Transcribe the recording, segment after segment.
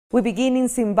We begin in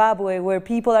Zimbabwe, where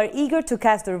people are eager to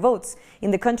cast their votes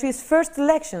in the country's first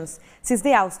elections since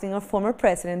the ousting of former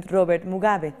President Robert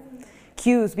Mugabe.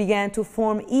 Queues began to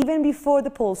form even before the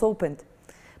polls opened.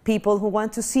 People who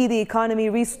want to see the economy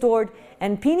restored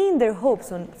and pinning their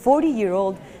hopes on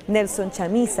 40-year-old Nelson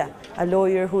Chamisa, a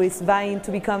lawyer who is vying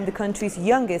to become the country's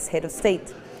youngest head of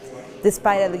state.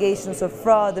 Despite allegations of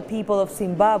fraud, the people of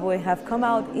Zimbabwe have come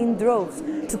out in droves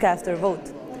to cast their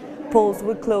vote. Polls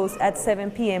will close at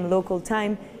 7 p.m. local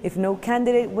time. If no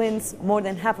candidate wins more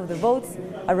than half of the votes,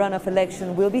 a runoff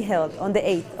election will be held on the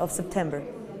 8th of September.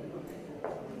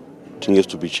 Things have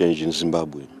to be changed in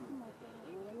Zimbabwe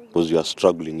because we are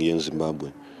struggling here in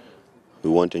Zimbabwe. We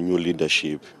want a new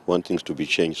leadership, we want things to be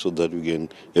changed so that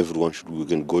everyone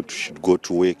should go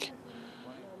to work.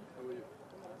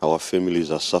 Our families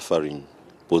are suffering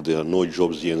because there are no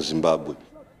jobs here in Zimbabwe.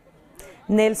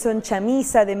 Nelson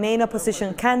Chamisa, the main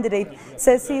opposition candidate,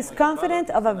 says he is confident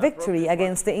of a victory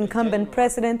against the incumbent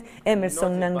president,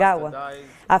 Emerson Mnangagwa.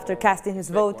 After casting his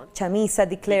vote, Chamisa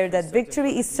declared that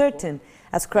victory is certain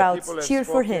as crowds cheered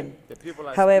for him.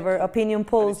 However, opinion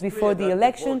polls before the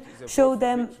election showed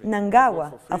them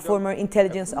Mnangagwa, a former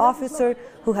intelligence officer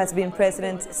who has been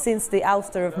president since the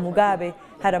ouster of Mugabe,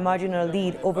 had a marginal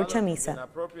lead over Chamisa.